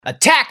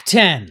Attack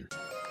 10!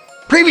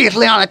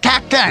 Previously on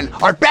Attack 10,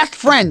 our best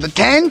friend, the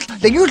Tens,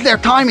 they use their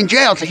time in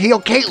jail to heal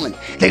Caitlin.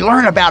 They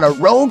learn about a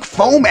rogue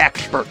foam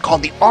expert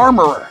called the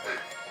Armorer.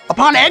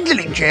 Upon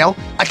exiting jail,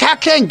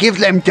 Attack 10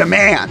 gives them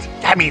demands.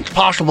 That means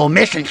possible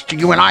missions to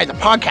you and I, the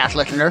podcast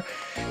listener.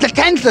 The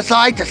Tens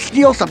decide to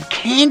steal some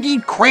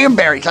candied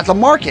cranberries at the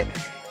market,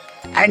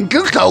 and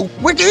do so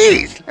with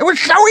ease. It was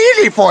so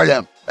easy for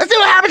them. Let's see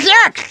what happens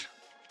next.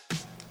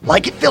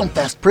 Like It Film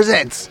Fest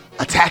presents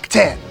Attack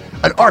 10.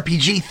 An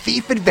RPG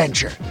thief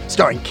adventure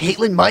starring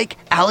Caitlin, Mike,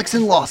 Alex,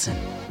 and Lawson.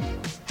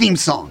 Theme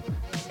song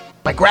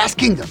by Grass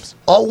Kingdoms,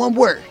 all one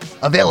word,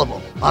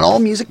 available on all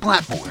music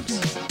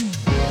platforms.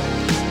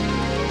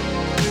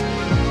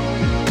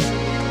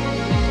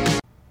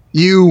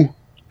 You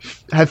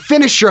have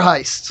finished your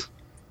heist.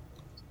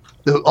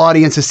 The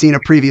audience has seen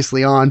it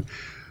previously on.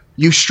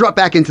 You strut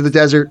back into the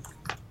desert,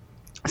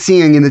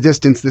 seeing in the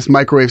distance this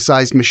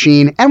microwave-sized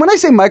machine. And when I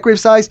say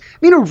microwave-sized, I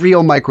mean a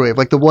real microwave,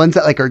 like the ones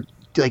that are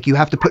you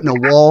have to put in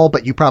a wall,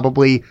 but you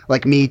probably,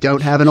 like me,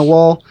 don't have in a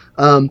wall.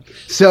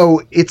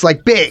 So it's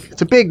like big.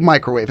 It's a big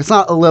microwave. It's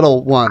not a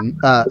little one.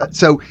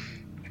 So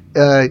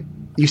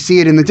you see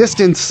it in the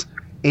distance,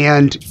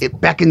 and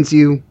it beckons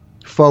you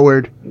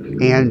forward,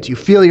 and you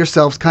feel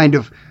yourselves kind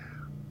of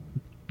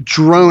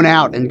drone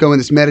out and go in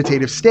this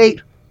meditative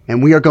state.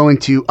 And we are going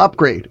to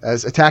upgrade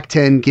as Attack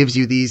 10 gives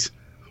you these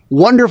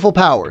wonderful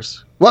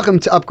powers. Welcome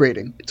to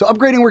upgrading. So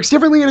upgrading works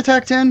differently in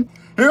Attack 10.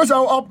 Here's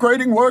how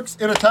upgrading works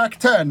in Attack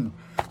 10.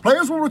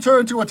 Players will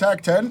return to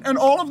Attack 10, and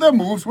all of their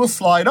moves will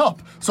slide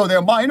up. So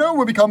their minor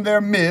will become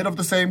their mid of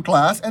the same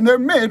class, and their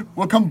mid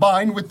will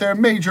combine with their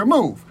major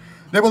move.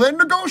 They will then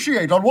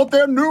negotiate on what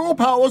their new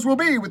powers will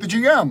be with the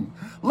GM.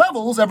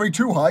 Levels every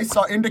 2 heists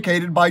are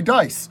indicated by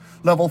dice,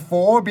 level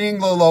 4 being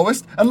the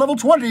lowest, and level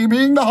 20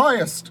 being the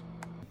highest.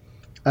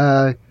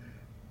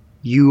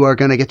 You are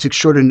going to get to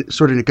sort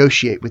of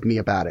negotiate with me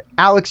about it.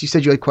 Alex, you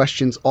said you had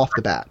questions off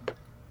the bat.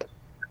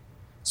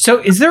 So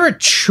is there a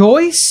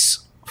choice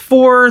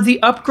for the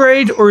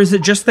upgrade, or is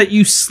it just that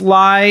you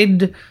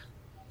slide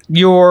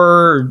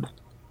your,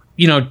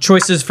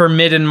 choices for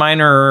mid and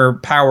minor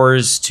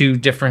powers to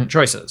different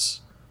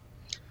choices?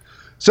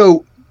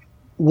 So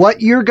what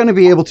you're going to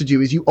be able to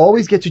do is you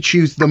always get to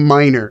choose the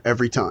minor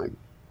every time.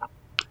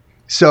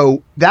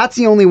 So that's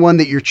the only one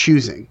that you're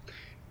choosing.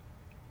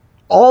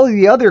 All of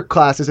the other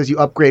classes as you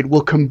upgrade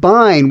will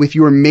combine with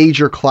your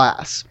major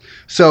class.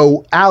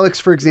 So, Alex,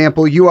 for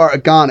example, you are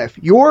a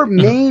Ganef. Your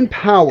main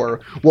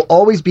power will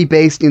always be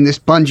based in this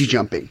bungee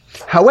jumping.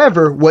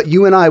 However, what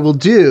you and I will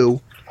do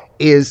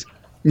is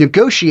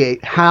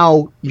negotiate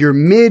how your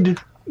mid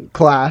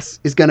class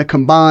is going to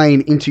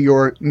combine into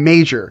your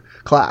major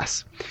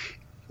class.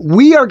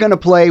 We are going to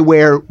play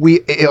where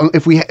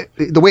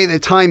the way the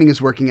timing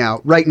is working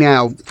out right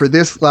now for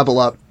this level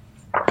up,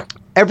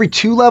 every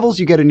 2 levels,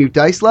 you get a new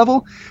dice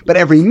level, but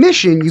every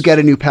mission, you get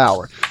a new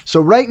power.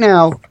 So right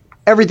now,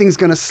 everything's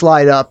going to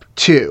slide up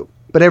 2,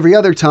 but every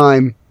other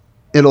time,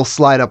 it'll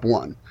slide up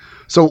 1.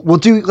 So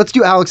let's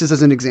do Alex's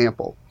as an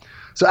example.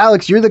 So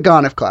Alex, you're the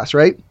Ganef class,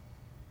 right?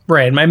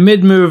 Right. My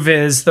mid move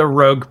is the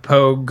Rogue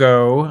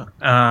Pogo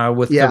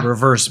with the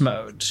reverse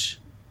mode.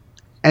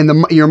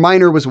 And your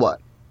minor was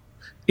what?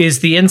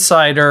 Is the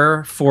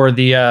Insider for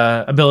the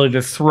ability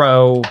to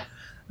throw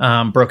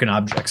broken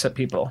objects at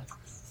people.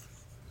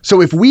 So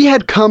if we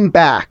had come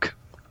back,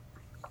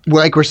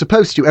 like we're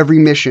supposed to, every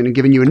mission and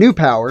given you a new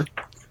power,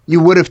 you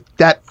would have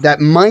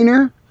that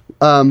minor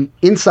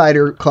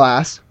Insider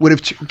class would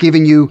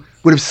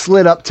have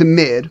slid up to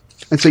mid,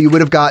 and so you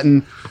would have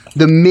gotten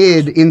the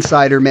mid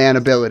Insider man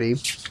ability,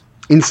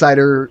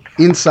 Insider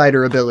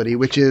ability,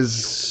 which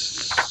is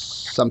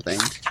something.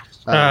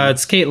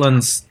 It's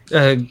Caitlin's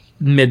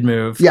mid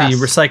move. Yes,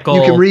 the recycle.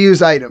 You can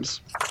reuse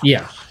items.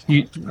 Yeah,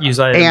 you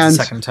use items and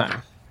the second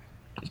time.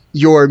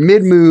 Your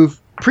mid move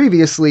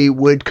previously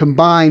would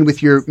combine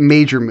with your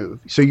major move.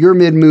 So your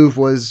mid move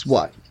was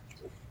what?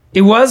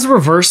 It was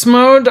reverse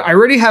mode. I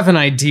already have an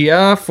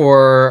idea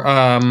for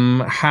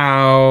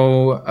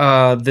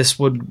how this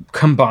would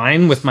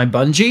combine with my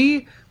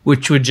bungee,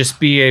 which would just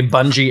be a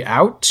bungee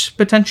out,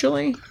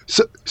 potentially.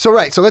 So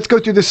right. So let's go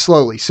through this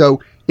slowly.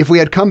 So if we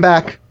had come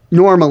back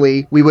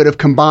normally, we would have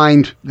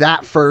combined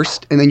that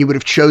first, and then you would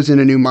have chosen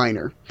a new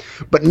minor.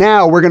 But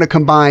now we're going to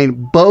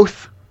combine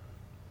both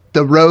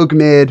the rogue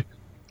mid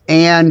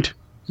and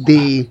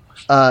the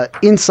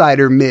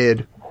Insider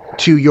mid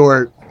to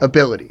your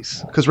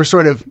abilities, because we're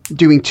sort of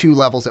doing 2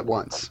 levels at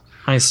once.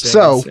 I see.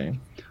 So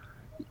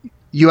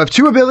you have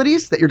 2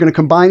 abilities that you're going to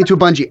combine into a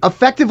bungee.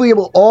 Effectively, it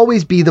will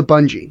always be the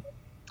bungee,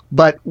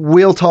 but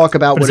we'll talk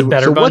about what it's a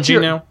better bungee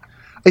now.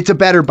 It's a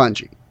better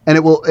bungee, and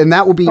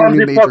that will be your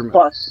new major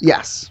move.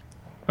 Yes.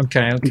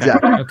 Okay.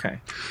 Exactly. Okay.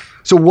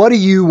 So what do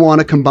you want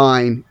to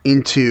combine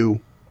into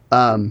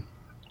the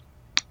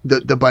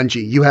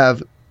bungee? You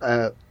have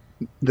the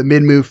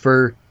mid move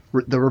for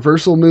the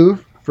reversal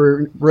move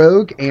for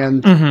Rogue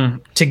and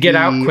to get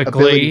out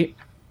quickly,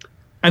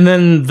 and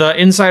then the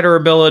Insider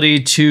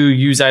ability to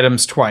use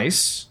items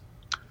twice.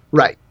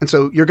 Right. And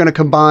so you're going to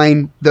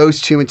combine those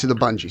two into the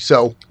bungee.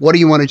 So what do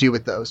you want to do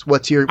with those?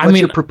 What's your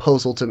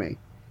proposal to me?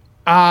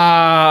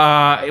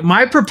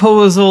 My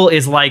proposal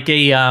is like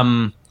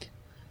a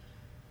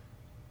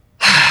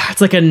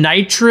it's like a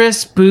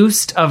nitrous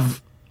boost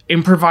of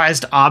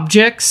improvised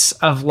objects,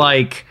 of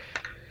like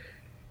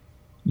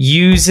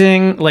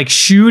shooting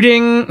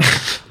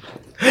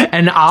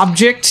an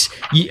object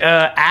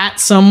at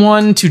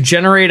someone to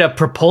generate a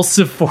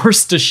propulsive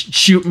force to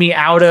shoot me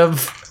out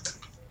of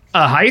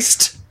a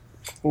heist.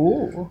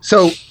 Ooh.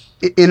 So,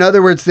 in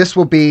other words, this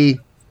will be,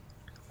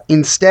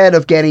 instead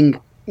of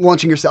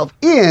launching yourself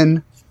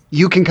in,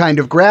 you can kind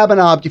of grab an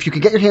object. If you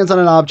can get your hands on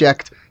an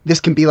object, this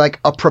can be like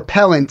a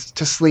propellant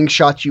to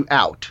slingshot you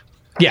out.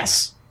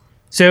 Yes.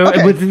 So,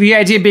 Okay. with the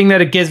idea being that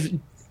it gives,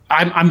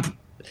 I'm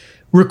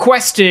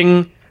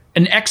requesting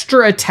an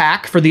extra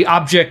attack for the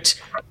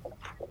object,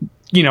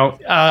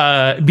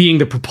 being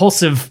the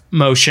propulsive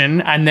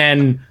motion, and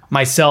then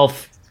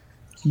myself,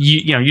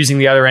 using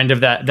the other end of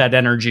that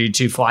energy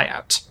to fly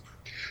out.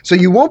 So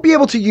you won't be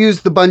able to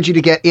use the bungee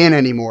to get in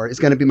anymore, is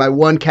going to be my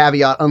one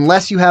caveat,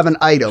 unless you have an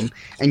item,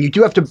 and you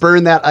do have to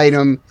burn that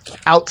item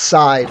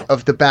outside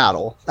of the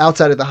battle,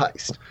 outside of the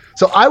heist.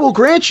 So I will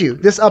grant you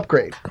this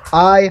upgrade.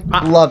 I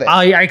love it.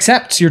 I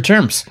accept your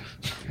terms.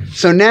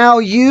 So now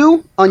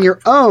you, on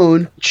your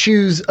own,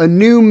 choose a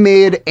new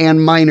mid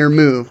and minor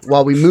move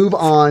while we move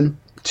on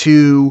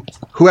to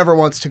whoever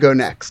wants to go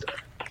next.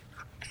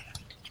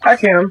 I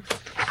can.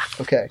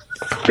 Okay.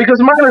 Because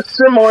mine is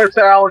similar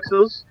to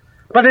Alex's,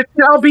 but it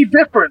shall be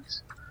different.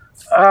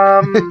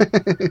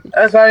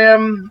 As I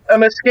am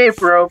an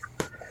escape rope,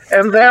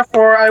 and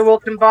therefore I will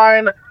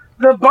combine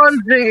the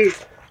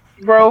bungee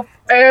rope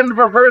and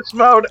reverse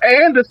mode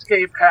and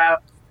escape path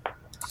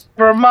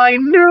for my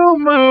new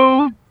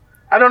move.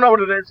 I don't know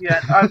what it is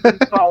yet. I've been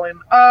stalling.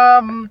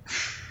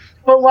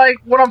 But like,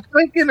 what I'm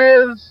thinking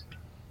is,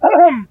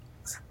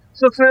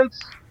 so since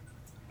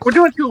we're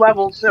doing 2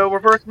 levels, so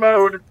reverse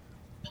mode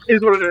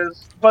is what it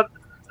is. But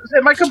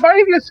am I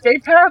combining the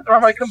escape path, or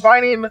am I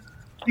combining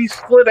the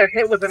split a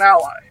hit with an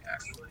ally?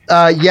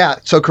 Actually, Yeah.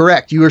 So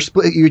correct. You're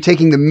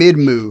taking the mid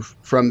move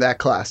from that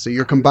class. So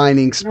you're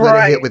combining split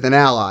a hit with an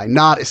ally,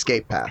 not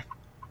escape path.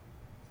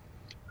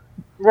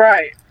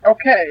 right.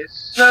 Okay.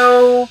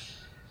 So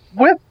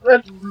with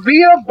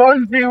via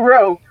bungee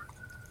rope,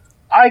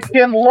 I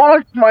can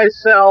launch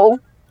myself.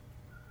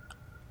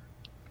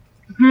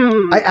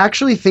 I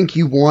actually think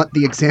you want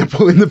the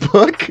example in the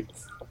book.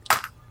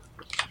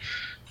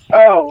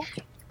 Oh.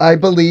 I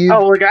believe.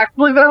 Oh, like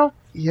actually though?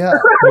 Yeah.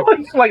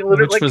 like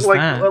literally. Which was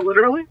that?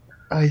 Literally.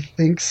 I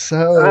think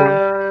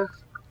so.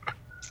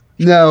 Level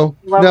No.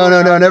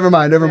 Never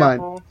mind.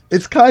 example.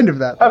 It's kind of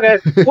that. Okay.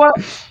 Well,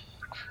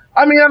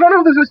 I mean, I don't know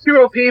if this is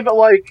too OP, but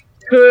like,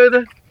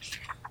 could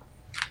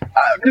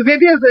because the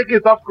idea is that it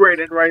gets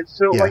upgraded, right?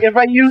 So, Yeah. like, if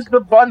I use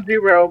the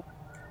bungee rope,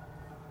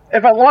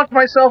 if I launch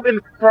myself in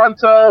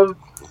front of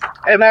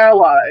an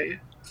ally,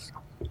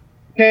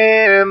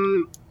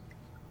 can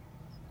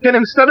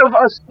instead of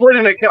us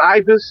splitting it, can I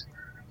just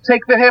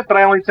take the hit, but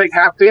I only take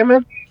half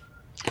damage?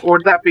 Or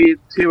would that be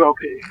too OP?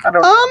 I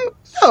don't know.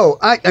 No.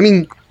 I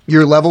mean,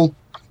 you're level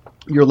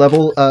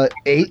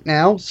 8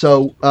 now,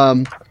 so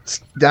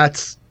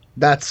that's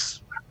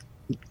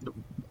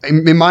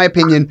in my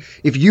opinion,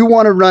 if you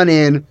want to run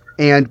in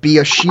and be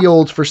a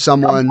shield for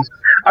someone.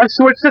 I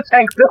switched to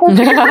tank build.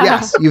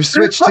 Yes, you've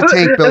switched to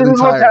tank build This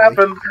is what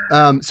entirely.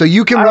 happened. So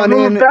you can I run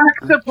moved in.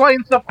 back to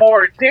plane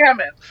support. Damn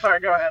it. Sorry,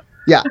 go ahead.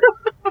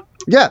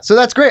 Yeah, so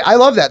that's great. I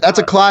love that. That's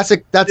a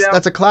classic. That's Yeah.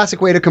 that's a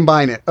classic way to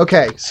combine it.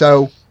 Okay,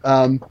 so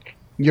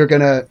you're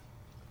gonna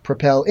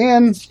propel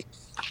in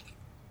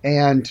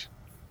and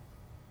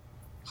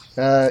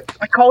I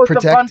call it the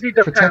bungee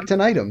defense. protect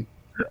an item.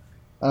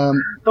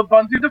 The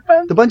bungee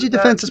defense? The bungee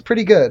defense is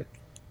pretty good.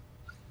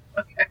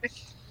 Okay.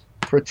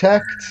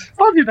 Protect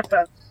Bungee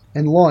defense.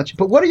 and launch.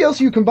 But what else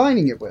are you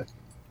combining it with?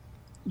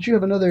 Did you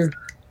have another?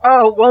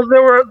 Oh, well,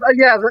 there were,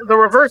 the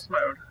reverse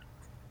mode.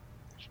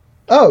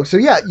 Oh, so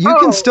yeah, you Oh.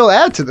 can still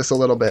add to this a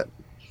little bit.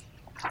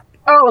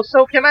 Oh,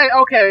 so can I,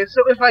 okay,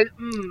 so if I,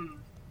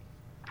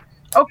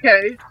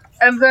 okay,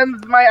 and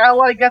then my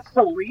ally gets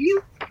to leave?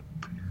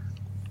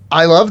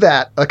 I love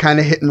that. A kind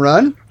of hit and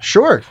run.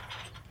 Sure.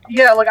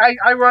 Yeah, like,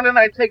 I run and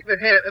I take the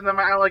hit, and then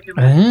my ally can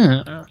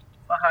Ah.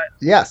 behind.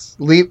 Yes.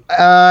 Leave.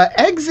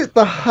 Exit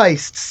the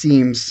heist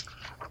seems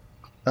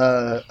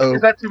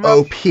Is that too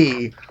much?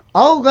 OP.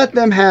 I'll let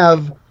them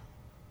have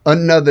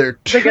another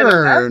They get a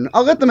turn.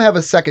 I'll let them have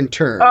a second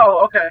turn.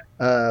 Oh, okay,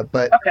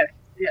 But okay,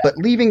 yeah. but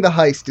leaving the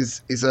heist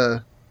is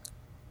a.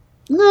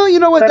 No, you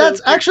know what? That That's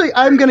is- actually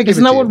I'm gonna give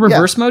Isn't it that to what you.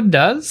 reverse mode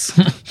does?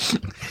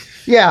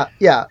 Yeah.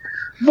 Word,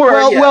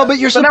 Well, yeah. well, but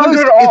you're But now supposed.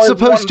 do it all It's as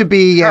supposed one to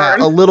be turn.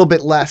 a little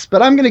bit less,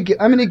 but I'm gonna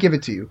give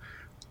it to you.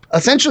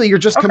 Essentially, you're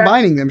just Okay.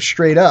 combining them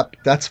straight up.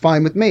 That's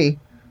fine with me.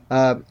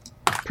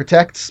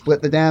 Protect,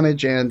 split the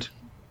damage, and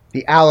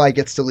the ally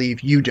gets to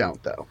leave. You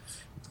don't, though.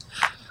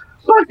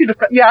 Bungee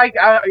defense, yeah,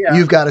 yeah.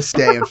 You've got to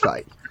stay and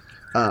fight.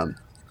 Bungee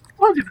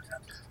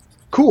defense.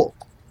 Cool.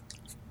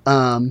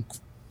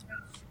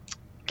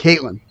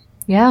 Caitlin,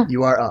 Yeah.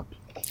 You are up.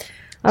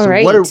 All so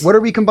right. what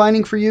are we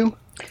combining for you?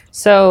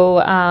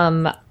 So,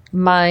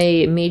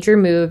 my major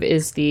move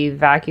is the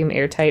vacuum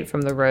airtight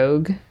from the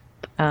rogue.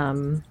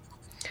 I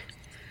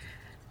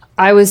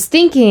was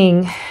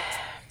thinking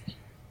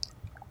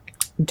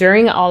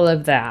during all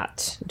of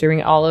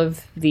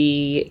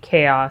the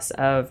chaos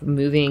of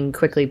moving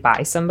quickly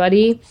by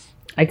somebody,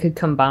 I could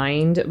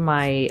combine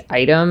my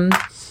item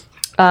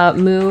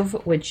move,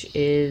 which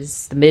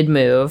is the mid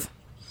move.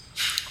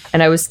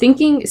 And I was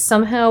thinking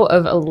somehow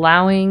of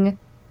allowing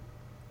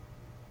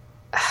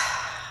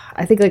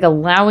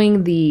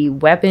the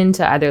weapon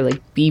to either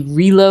like be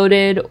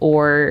reloaded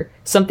or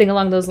something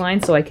along those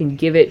lines so I can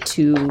give it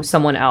to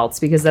someone else,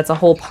 because that's a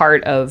whole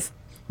part of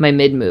my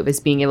mid move is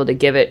being able to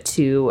give it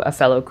to a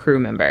fellow crew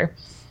member.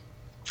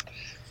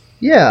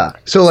 Yeah.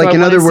 So like,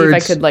 in other words,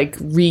 if I could like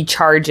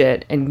recharge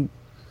it and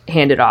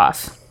hand it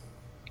off.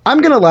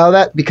 I'm going to allow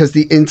that because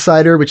the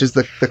Insider, which is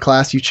the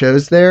class you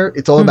chose there,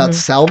 it's all about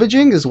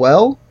salvaging as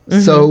well.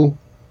 So,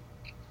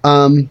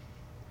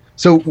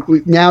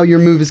 now your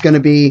move is going to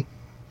be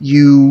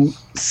you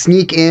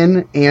sneak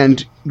in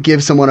and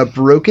give someone a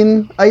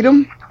broken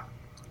item.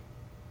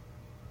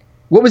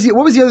 What was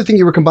the other thing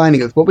you were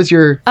combining with? What was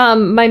your...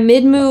 my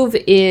mid move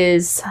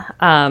is,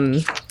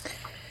 so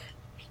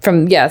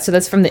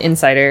that's from the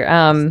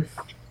Insider.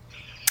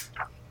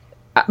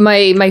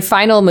 My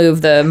final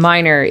move, the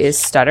minor, is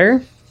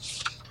Stutter.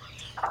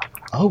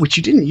 Oh, which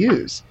you didn't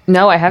use.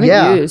 No, I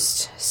haven't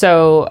used.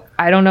 So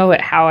I don't know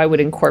how I would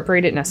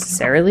incorporate it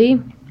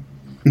necessarily.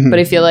 But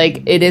I feel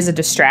like it is a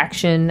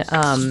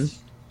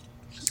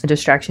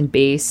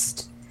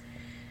distraction-based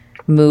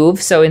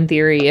move. So in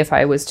theory, if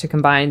I was to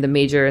combine the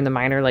major and the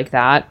minor like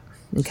that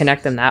and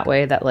connect them that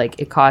way, that like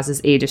it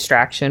causes a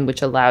distraction,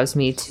 which allows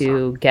me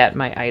to get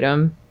my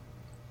item,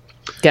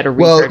 get a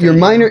recharge. Well, your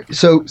minor.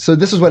 So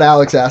this is what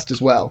Alex asked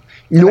as well.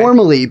 Okay.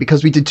 Normally,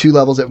 because we did 2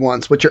 levels at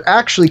once, what you're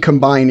actually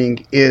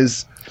combining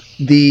is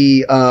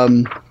the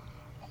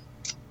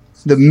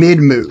mid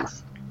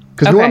move,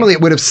 because normally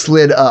it would have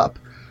slid up.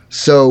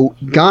 So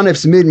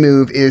Ganef's mid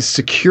move is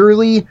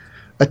securely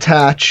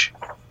attach,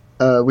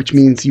 which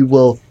means you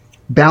will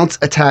bounce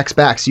attacks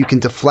back, so you can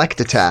deflect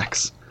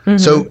attacks.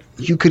 So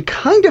you could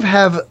kind of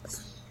have,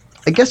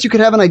 I guess you could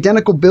have an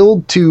identical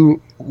build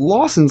to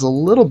Lawson's a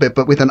little bit,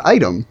 but with an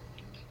item.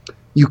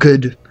 You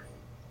could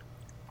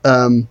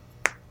go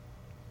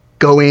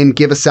in,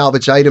 give a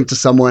salvage item to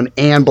someone,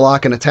 and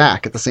block an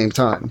attack at the same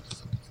time.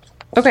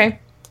 Okay.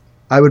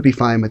 I would be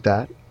fine with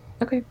that.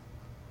 Okay.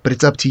 But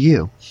it's up to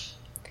you.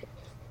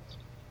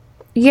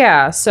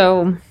 Yeah,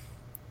 so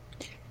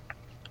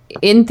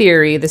in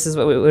theory, this is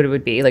what it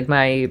would be. Like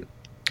my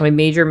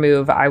major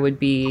move, I would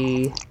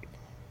be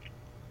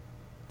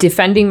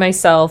defending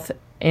myself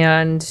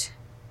and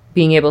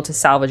being able to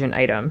salvage an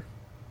item.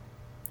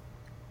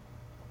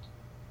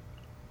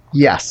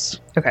 Yes.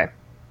 Okay.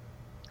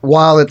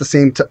 While at the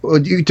same time,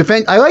 you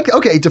defend.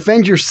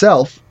 Defend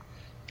yourself.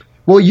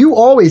 Well, you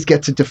always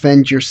get to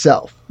defend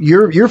yourself.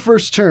 Your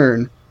first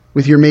turn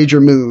with your major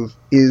move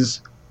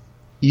is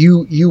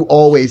you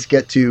always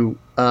get to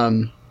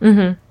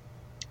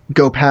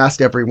go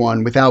past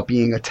everyone without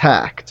being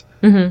attacked.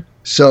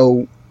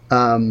 So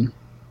I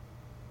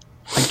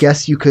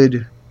guess you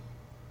could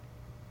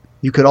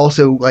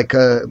also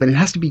but it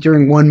has to be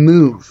during one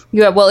move.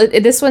 Yeah, well,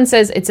 this one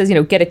says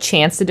get a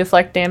chance to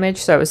deflect damage.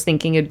 So I was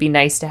thinking it'd be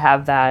nice to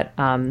have that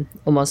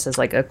almost as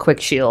like a quick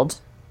shield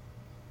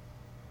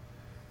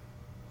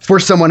for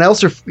someone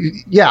else.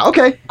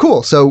 Okay,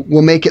 cool. So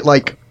we'll make it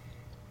like,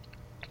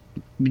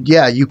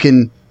 you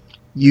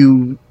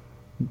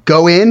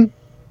go in,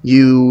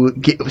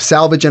 you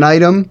salvage an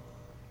item,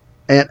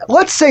 and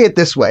let's say it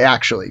this way.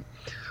 Actually,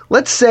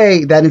 let's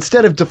say that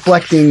instead of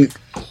deflecting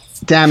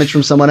damage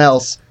from someone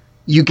else,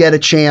 you get a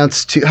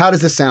chance to... How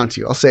does this sound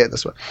to you? I'll say it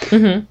this way.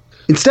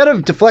 Instead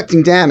of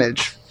deflecting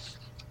damage,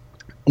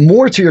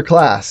 more to your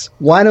class,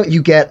 why don't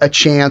you get a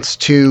chance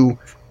to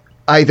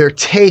either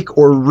take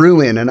or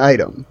ruin an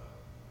item?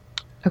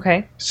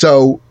 Okay.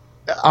 So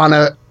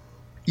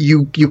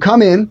you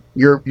come in,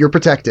 you're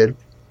protected,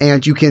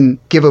 and you can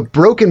give a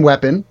broken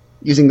weapon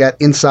using that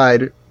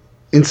insider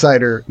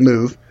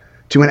move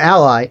to an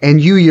ally, and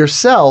you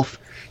yourself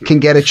can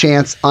get a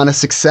chance on a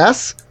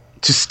success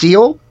to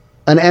steal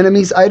an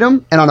enemy's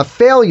item, and on a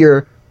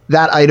failure,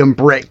 that item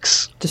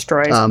breaks.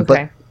 Destroys.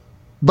 Okay.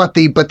 But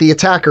the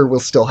attacker will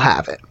still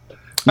have it.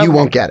 You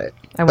won't get it,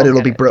 but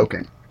it'll be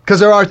broken. Because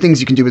there are things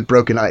you can do with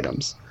broken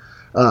items.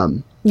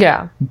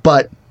 Yeah.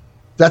 But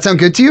that sound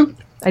good to you?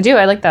 I do.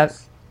 I like that.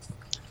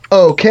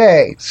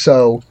 Okay,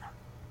 so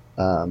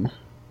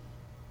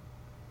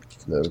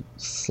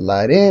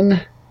slide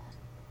in.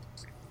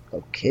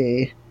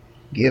 Okay,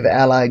 give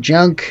ally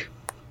junk.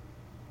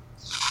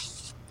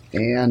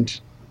 And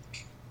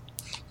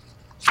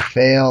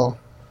fail,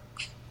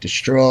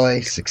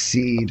 destroy,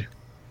 succeed,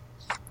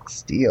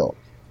 steal.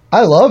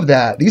 I love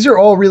that. These are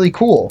all really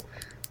cool.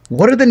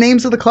 What are the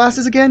names of the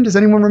classes again? Does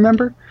anyone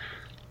remember?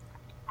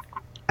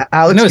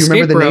 Alex, do you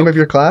remember the name of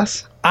your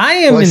class? I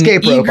am an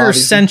Escape Rope, eager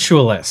obviously.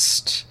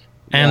 sensualist.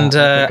 And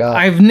I forgot.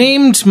 I've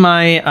named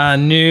my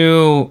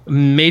new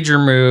major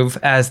move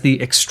as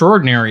the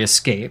Extraordinary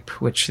Escape,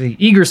 which the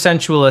Eager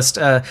Sensualist,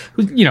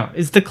 who,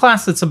 is the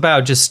class that's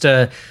about just...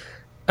 the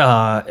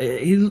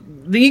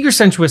Eager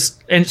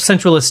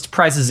Sensualist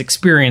prizes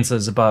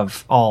experiences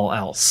above all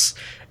else.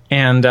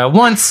 And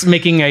once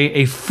making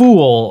a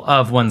fool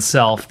of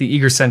oneself, the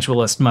Eager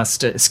Sensualist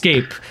must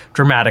escape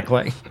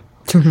dramatically.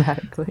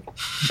 Dramatically.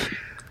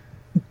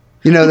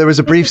 There was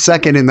a brief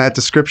second in that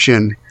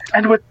description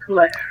And with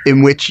flair.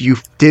 in which you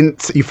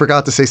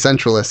forgot to say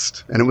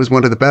sensualist, and it was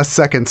one of the best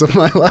seconds of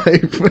my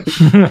life.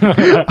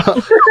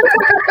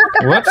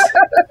 Whoops.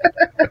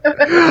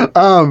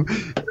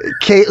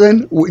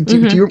 Caitlin,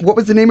 what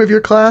was the name of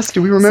your class?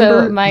 Do we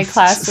remember? So my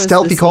class was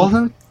Stealthy the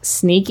Coffin?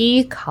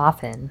 Sneaky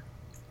Coffin.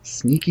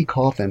 Sneaky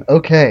Coffin.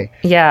 Okay.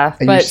 Yeah,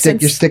 And but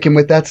you're sticking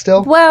with that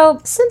still? well,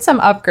 since I'm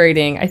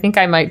upgrading, I think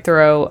I might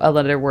throw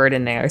another word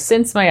in there.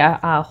 Since my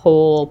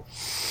whole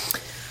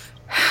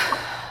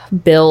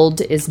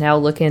build is now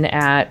looking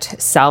at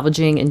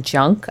salvaging and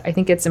junk, I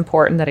think it's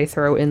important that I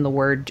throw in the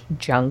word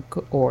junk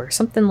or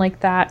something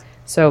like that.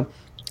 So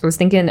I was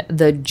thinking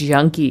the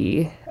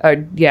junkie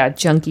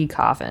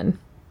coffin.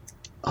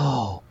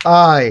 Oh,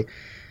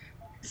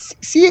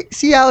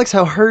 see, Alex,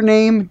 how her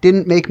name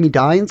didn't make me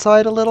die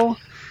inside a little?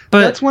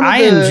 But That's one of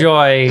I the-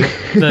 enjoy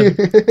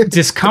the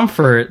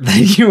discomfort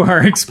that you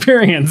are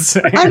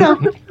experiencing. I know.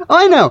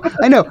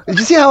 Did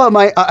you see how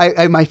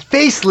my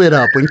face lit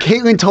up when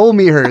Caitlin told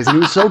me hers, and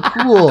it was so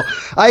cool.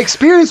 I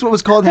experienced what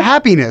was called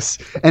happiness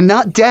and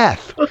not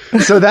death,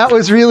 so that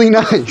was really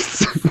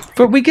nice.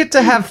 But we get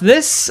to have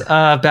this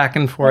back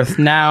and forth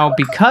now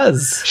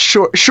because...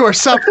 Sure.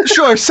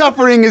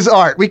 Suffering is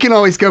art. We can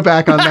always go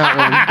back on that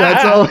one.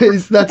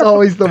 That's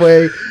always the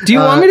way. Do you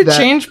want me to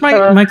change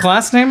my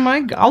class name,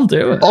 Mike? I'll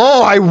do it.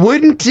 Oh, I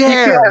wouldn't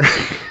dare.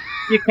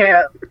 You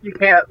can't.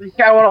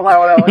 I won't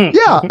allow it, Alex.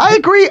 Yeah, I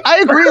agree,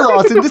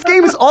 Lawson. This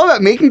game is all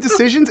about making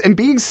decisions and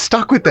being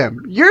stuck with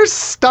them. You're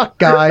stuck,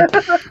 guy.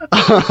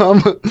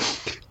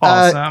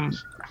 Awesome.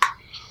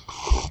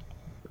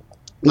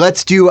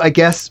 Let's do, I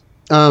guess,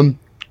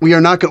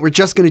 we're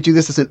just going to do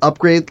this as an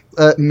upgrade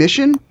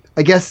mission.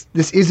 I guess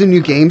this is a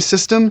new game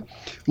system.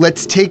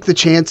 Let's take the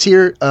chance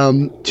here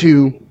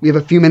we have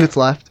a few minutes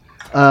left.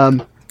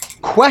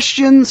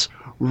 Questions,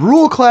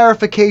 rule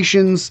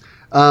clarifications,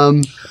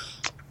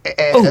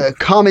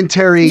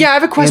 commentary. Yeah, I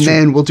have a question.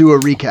 And then we'll do a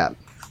recap.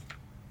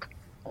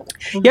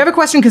 Yeah, I have a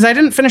question because I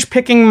didn't finish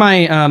picking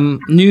my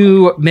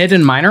new mid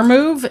and minor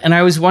move, and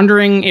I was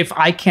wondering if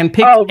I can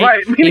pick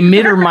a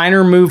mid or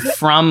minor move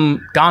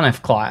from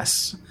Ganef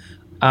class,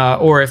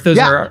 or if those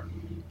are...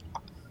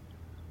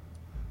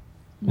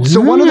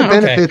 So one of the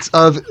benefits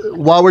of,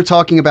 while we're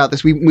talking about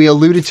this, we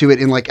alluded to it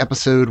in like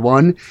episode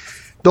 1.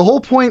 The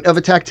whole point of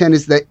Attack 10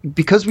 is that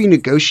because we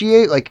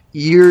negotiate, like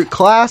your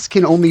class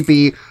can only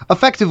be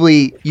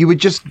effectively, you would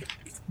just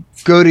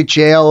go to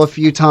jail a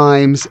few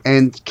times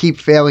and keep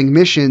failing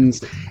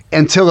missions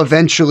until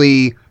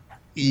eventually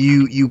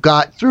you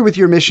got through with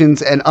your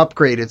missions and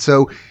upgraded.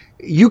 So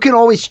you can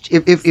always,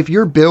 if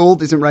your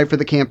build isn't right for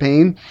the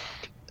campaign,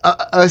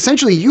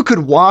 essentially you could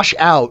wash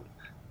out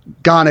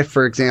Ganef,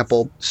 for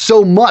example,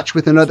 so much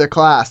with another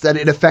class that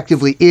it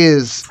effectively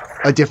is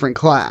a different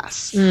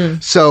class.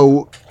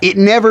 So it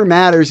never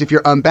matters if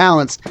you're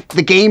unbalanced.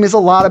 The game is a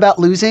lot about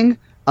losing.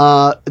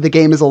 The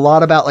game is a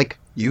lot about, like,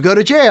 you go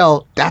to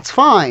jail, that's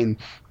fine.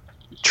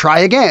 Try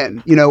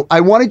again.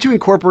 I wanted to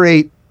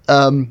incorporate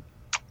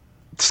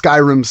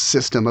Skyrim's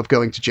system of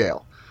going to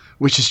jail,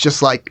 which is just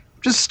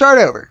start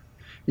over.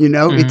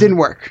 It didn't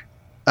work.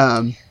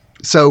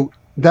 So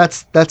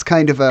that's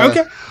kind of a...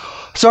 Okay.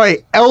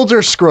 Sorry,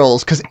 Elder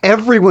Scrolls, because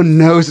everyone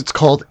knows it's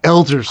called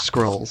Elder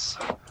Scrolls.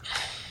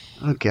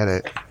 I don't get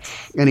it.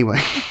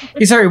 Anyway.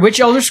 Sorry,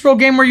 which Elder Scroll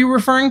game were you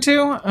referring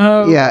to?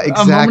 Yeah,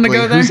 exactly. A moment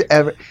ago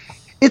there?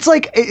 It's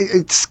like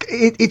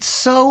it's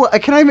so.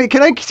 Can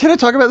I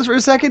talk about this for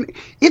a second?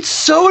 It's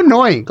so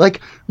annoying.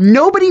 Like,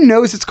 nobody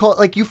knows it's called.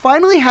 Like, you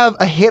finally have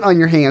a hit on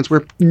your hands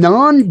where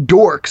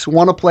non-dorks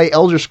want to play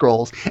Elder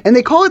Scrolls, and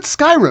they call it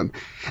Skyrim,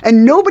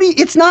 and nobody.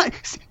 It's not.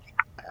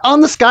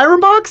 On the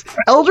Skyrim box,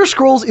 Elder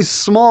Scrolls is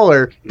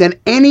smaller than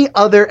any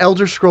other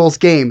Elder Scrolls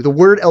game. The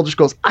word Elder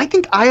Scrolls. I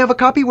think I have a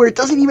copy where it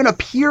doesn't even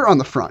appear on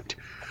the front.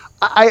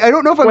 I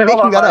don't know if I'm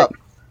making that up.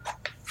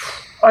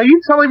 Are you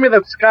telling me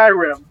that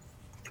Skyrim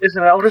is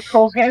an Elder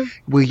Scrolls game?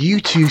 Will you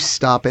two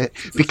stop it?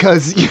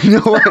 Because you know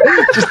what?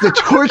 Just the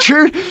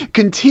torture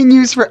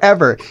continues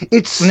forever.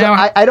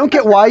 I don't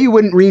get why you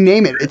wouldn't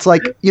rename it. It's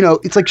like,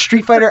 it's like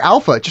Street Fighter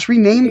Alpha. Just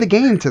rename the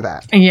game to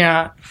that.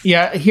 Yeah.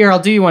 Here, I'll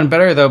do you one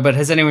better though. But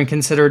has anyone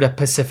considered a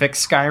Pacific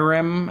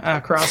Skyrim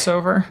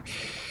crossover?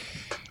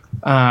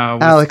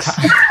 Alex,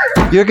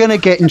 you're going to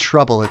get in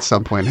trouble at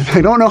some point.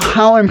 I don't know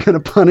how I'm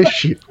going to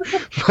punish you,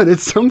 but at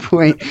some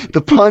point,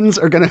 the puns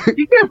are going to...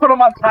 You can't put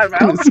them on timeout.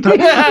 You're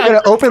going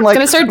to open like...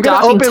 Going to start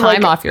docking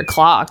time off your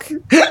clock.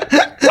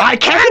 I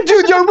can't,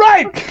 dude. You're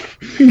right.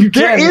 You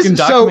can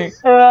dock me.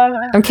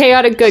 I'm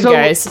chaotic good,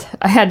 guys.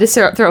 I had to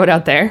throw it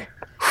out there.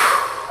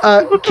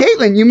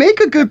 Caitlin, you make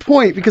a good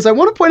point because I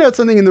want to point out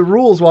something in the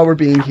rules while we're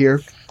being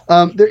here.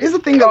 There is a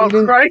thing that we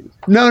didn't. Right?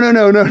 No,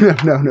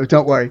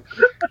 don't worry.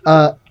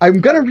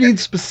 I'm going to read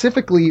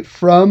specifically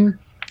from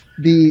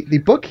the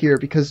book here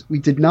because we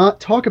did not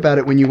talk about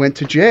it when you went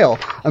to jail.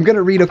 I'm going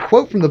to read a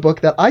quote from the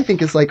book that I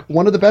think is like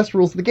one of the best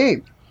rules of the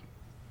game.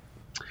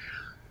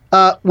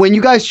 When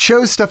you guys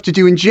chose stuff to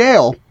do in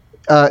jail,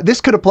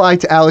 this could apply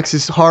to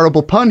Alex's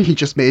horrible pun he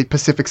just made,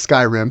 Pacific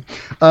Skyrim,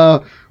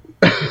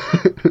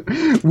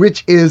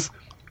 which is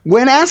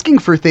when asking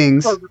for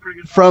things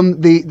from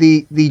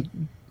the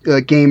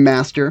game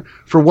master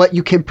for what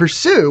you can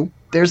pursue,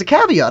 there's a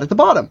caveat at the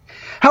bottom.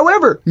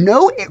 However,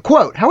 no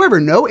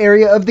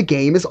area of the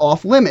game is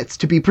off limits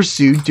to be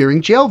pursued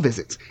during jail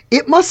visits.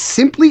 It must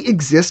simply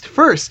exist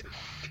first.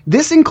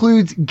 This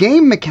includes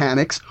game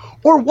mechanics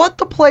or what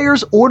the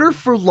players order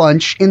for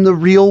lunch in the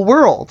real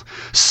world.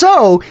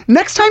 So,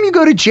 next time you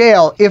go to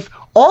jail, if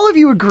all of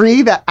you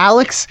agree that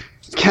Alex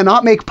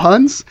cannot make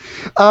puns,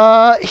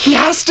 he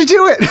has to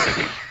do it.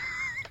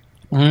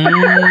 Will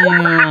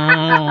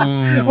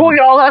we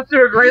all have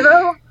to agree,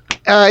 though?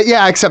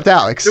 Yeah, except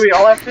Alex. Do we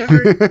all have to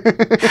agree?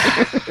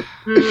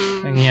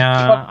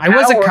 Yeah, I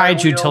was a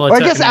kaiju till it Or I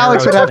took guess an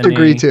Alex arrow would have to the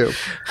agree knee. too.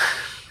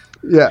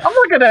 Yeah. I'm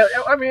looking at.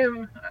 I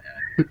mean,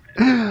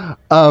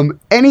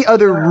 Any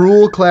other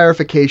rule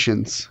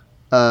clarifications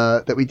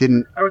that we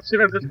didn't? I would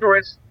assume it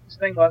destroys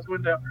stained glass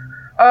window.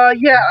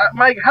 Yeah,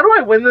 Mike, how do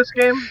I win this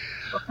game?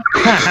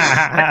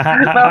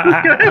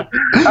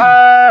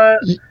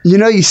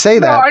 You say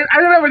No, that. I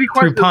don't have any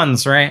Through questions.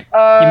 puns, right?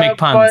 You make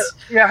puns. But,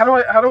 yeah, how do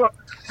I,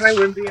 can I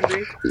win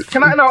D&D?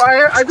 Can I, no,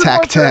 I just TAC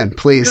want to- 10,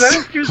 please. Did I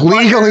just choose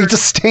Legally minor?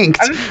 distinct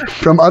I just-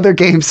 from other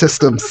game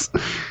systems.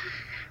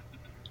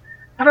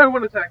 How do I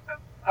win attack 10?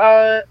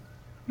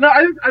 No,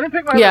 I didn't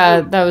pick my Yeah,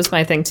 other move. that was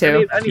my thing I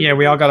too. need Yeah,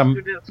 we all gotta to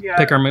do this. Yeah,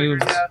 pick our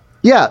moves. Yeah.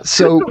 Yeah,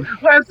 so Well,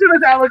 as soon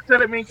as Alex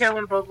said it, me and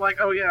Caitlin both like,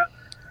 oh yeah.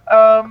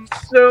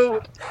 So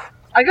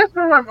I guess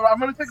I'm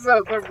gonna take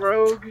the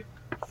rogue.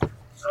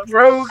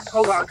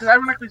 Hold on, because I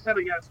haven't actually said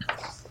it yet.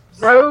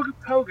 Rogue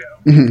Pogo.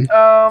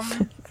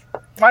 mhm.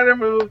 Minor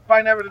move.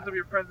 Find evidence of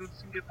your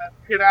presence and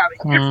get out of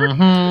here.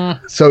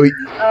 Mhm. So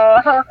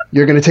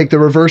you're going to take the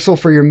reversal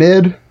for your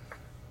mid,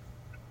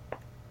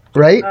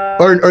 right?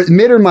 Or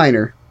mid or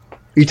minor?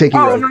 You taking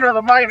Oh rogue? no,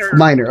 the minor.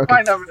 Minor, okay.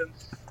 Find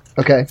evidence.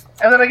 Okay.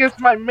 And then I guess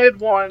my mid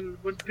one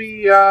would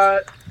be.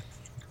 I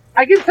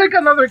can take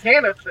another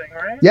Gannett thing,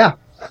 right? Yeah.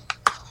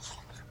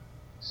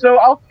 So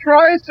I'll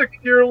try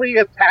securely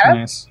attack.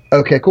 Nice.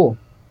 Okay, cool.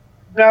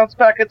 Bounce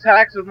back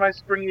attacks with my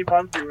springy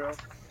bungee rope.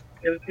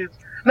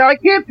 Now I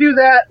can't do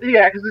that,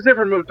 yeah, because it's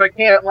different moves. I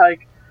can't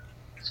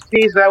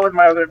squeeze that with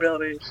my other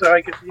abilities. So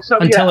I can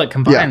Until yeah. it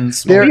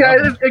combines. Yeah. Yeah,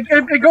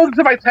 it goes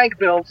into my tank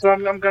build, so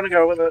I'm gonna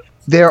go with it.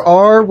 There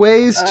are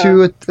ways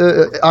to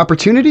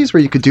opportunities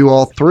where you could do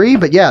all three,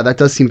 but yeah, that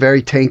does seem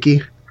very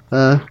tanky.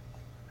 Word.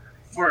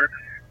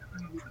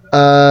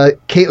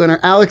 Caitlin or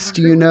Alex,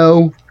 do you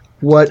know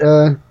what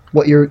your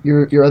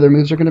other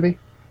moves are going to be?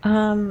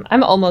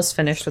 I'm almost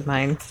finished with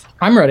mine.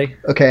 I'm ready.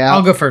 Okay,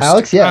 I'll go first.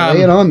 Alex, yeah,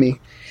 lay it on me.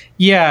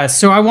 Yeah,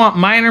 so I want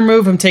minor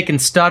move. I'm taking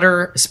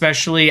stutter,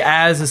 especially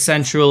as a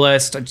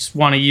sensualist. I just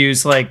want to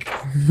use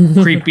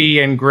creepy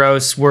and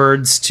gross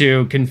words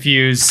to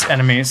confuse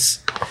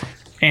enemies.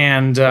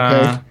 And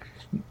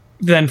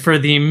then for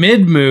the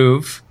mid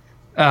move,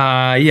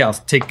 I'll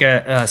take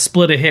a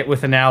split a hit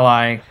with an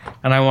ally,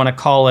 and I want to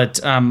call it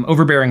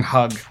overbearing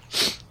hug.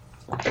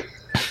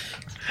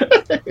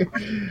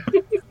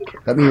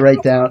 Let me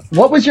write down.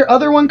 What was your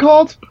other one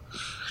called?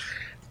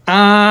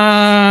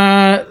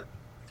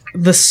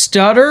 The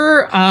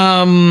stutter.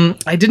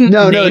 I didn't.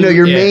 No. name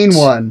Your it. main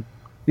one.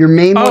 Your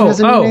main one has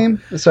a new oh.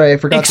 name. Sorry, I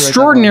forgot.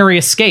 Extraordinary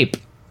escape. To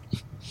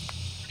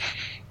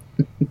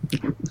write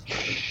that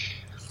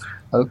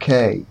one.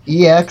 Okay,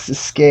 EX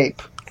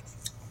escape.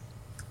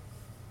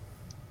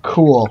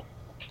 Cool.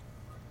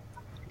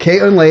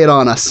 Caitlin, lay it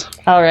on us.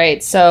 All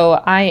right,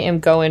 so I am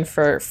going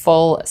for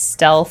full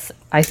stealth.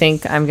 I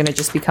think I'm going to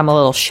just become a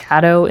little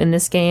shadow in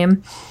this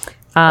game.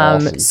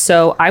 Awesome.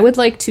 So I would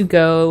like to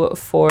go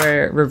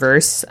for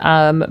reverse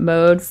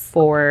mode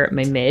for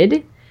my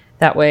mid.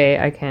 That way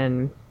I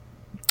can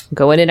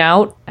go in and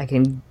out. I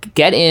can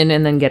get in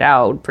and then get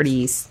out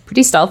pretty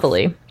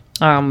stealthily.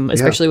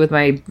 Especially with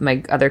my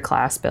other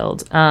class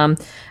build. And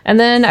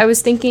then I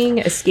was thinking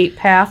escape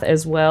path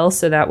as well,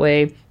 so that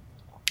way,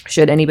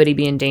 should anybody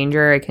be in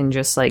danger, I can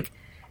just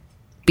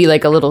be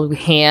like a little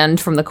hand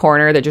from the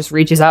corner that just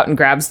reaches out and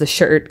grabs the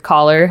shirt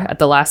collar at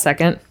the last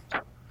second.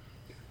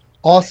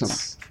 Awesome.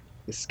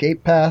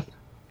 Escape path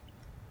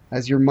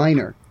as your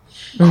minor.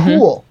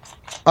 Cool.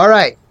 All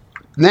right.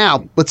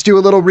 Now, let's do a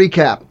little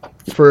recap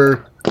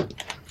for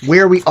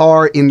where we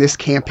are in this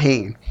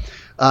campaign.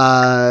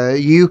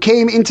 You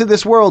came into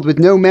this world with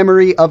no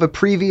memory of a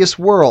previous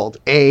world.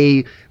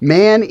 A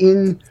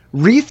man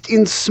wreathed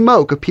in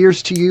smoke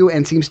appears to you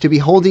and seems to be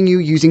holding you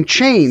using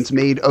chains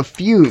made of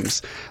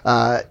fumes.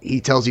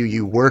 He tells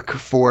you work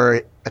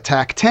for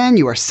Attack 10,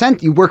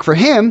 you work for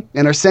him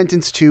and are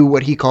sentenced to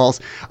what he calls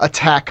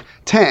Attack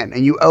 10,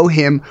 and you owe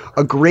him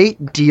a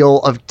great deal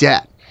of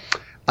debt.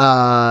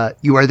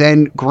 You are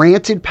then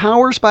granted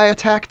powers by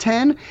Attack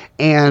 10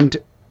 and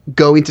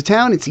go into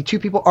town and see two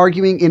people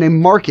arguing in a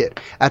market.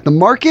 At the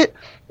market,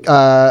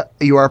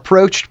 you are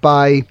approached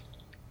by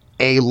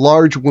a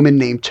large woman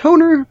named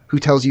Toner, who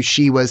tells you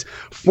she was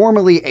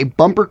formerly a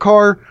bumper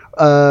car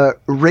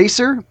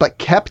racer, but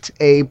kept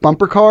a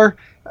bumper car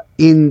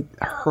in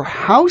her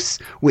house,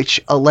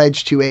 which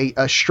alleged to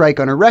a strike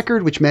on her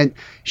record, which meant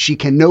she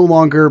can no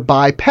longer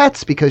buy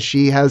pets because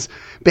she has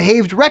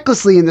behaved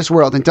recklessly in this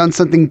world and done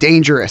something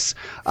dangerous.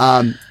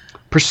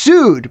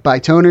 Pursued by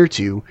Toner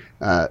to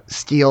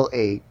steal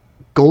a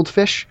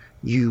goldfish,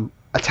 you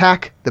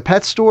attack the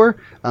pet store.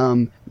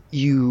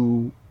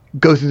 You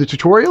go through the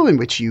tutorial in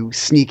which you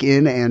sneak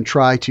in and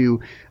try to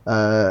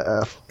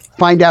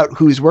find out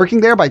who's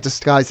working there by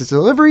disguise as a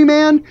delivery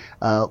man.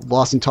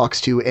 Lawson talks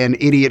to an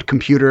idiot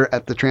computer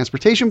at the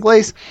transportation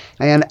place,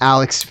 and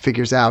Alex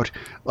figures out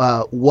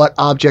what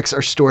objects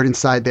are stored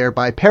inside there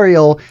by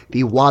Periel,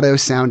 the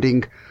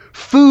Watto-sounding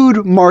food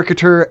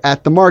marketer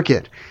at the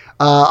market.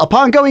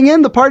 Upon going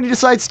in, the party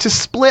decides to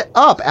split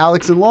up.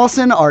 Alex and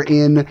Lawson are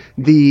in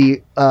the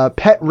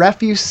pet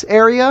refuse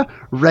area,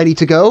 ready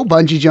to go.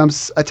 Bungee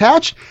jumps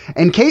attached.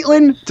 And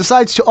Caitlin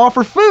decides to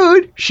offer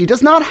food she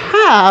does not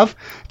have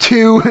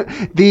to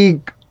the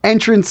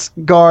entrance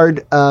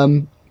guard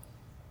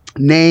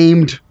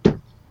named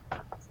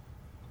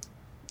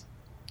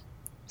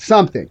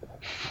something.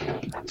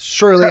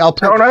 Surely I'll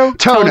put...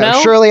 Tono.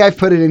 Surely I've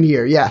put it in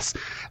here, yes.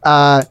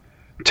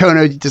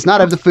 Tono does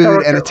not have the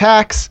food and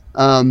attacks,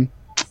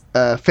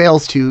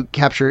 fails to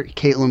capture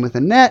Caitlin with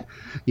a net.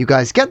 You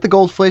guys get the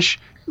goldfish,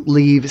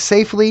 leave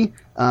safely,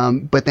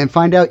 but then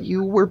find out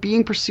you were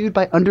being pursued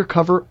by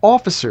undercover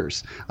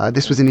officers.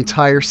 This was an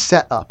entire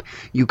setup.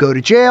 You go to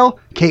jail.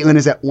 Caitlin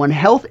is at 1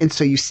 health, and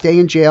so you stay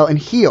in jail and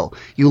heal.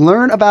 You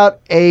learn about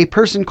a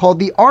person called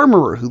the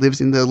Armorer who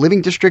lives in the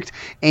living district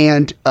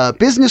and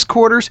business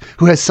quarters,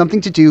 who has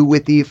something to do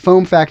with the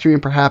foam factory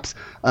and perhaps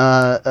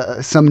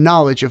some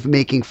knowledge of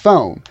making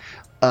foam.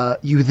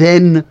 You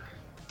then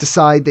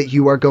decide that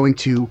you are going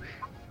to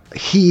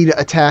heed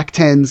Attack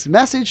 10's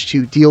message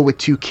to deal with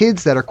two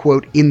kids that are,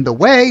 quote, in the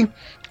way.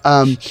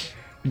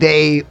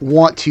 They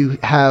want to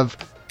have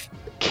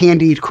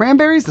candied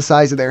cranberries the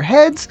size of their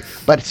heads,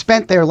 but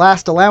spent their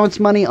last allowance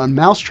money on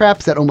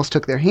mousetraps that almost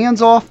took their hands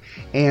off,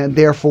 and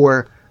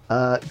therefore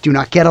do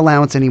not get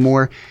allowance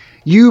anymore.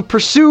 You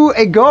pursue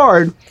a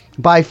guard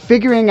by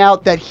figuring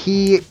out that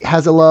he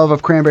has a love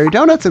of cranberry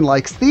donuts and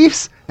likes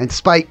thieves, and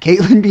despite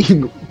Caitlin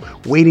being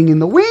waiting in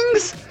the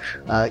wings,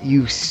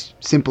 you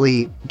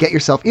simply get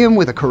yourself in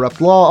with a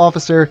corrupt law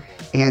officer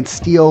and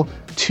steal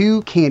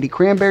 2 candy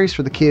cranberries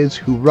for the kids,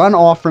 who run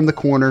off from the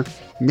corner,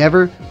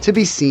 never to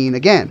be seen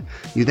again.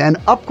 You then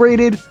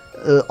upgraded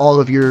all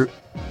of your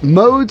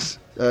modes,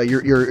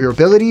 your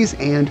abilities,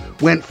 and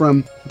went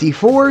from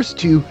D4s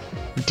to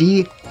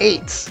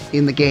D8s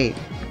in the game.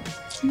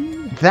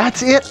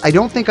 That's it. I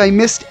don't think I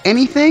missed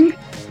anything.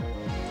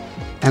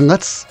 And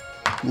let's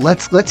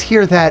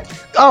hear that.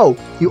 Oh,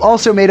 you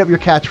also made up your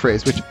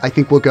catchphrase, which I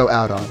think we'll go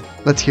out on.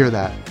 Let's hear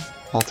that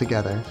all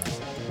together.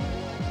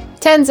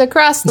 10s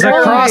across the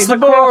board. Across the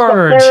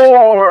board.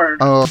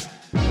 Oh.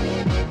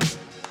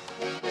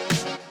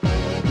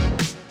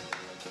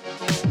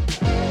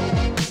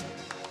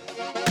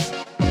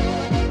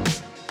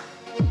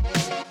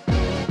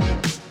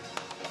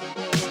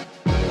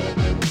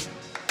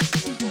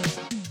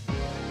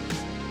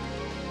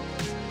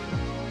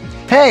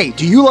 Hey,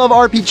 do you love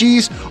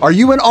RPGs? Are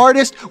you an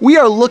artist? We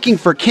are looking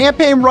for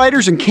campaign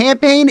writers and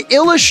campaign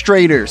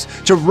illustrators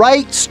to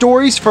write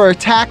stories for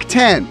Attack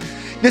 10.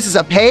 This is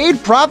a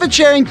paid,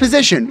 profit-sharing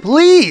position.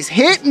 Please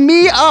hit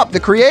me up, the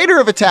creator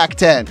of Attack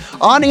 10,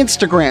 on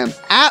Instagram,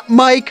 at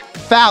Mike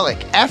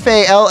Fallick,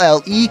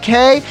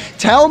 F-A-L-L-E-K.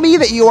 Tell me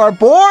that you are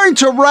born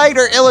to write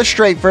or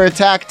illustrate for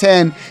Attack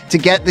 10 to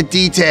get the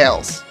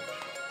details.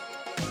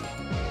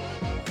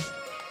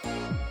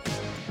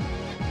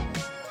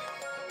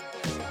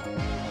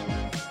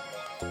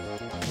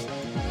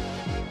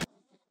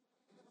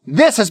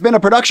 This has been a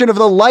production of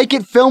the Like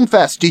It Film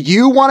Fest. Do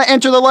you want to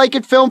enter the Like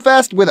It Film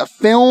Fest with a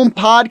film,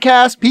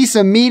 podcast, piece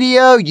of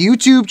media,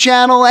 YouTube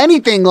channel,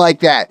 anything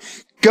like that?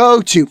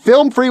 Go to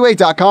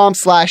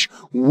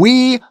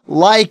filmfreeway.com/we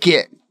like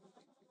it.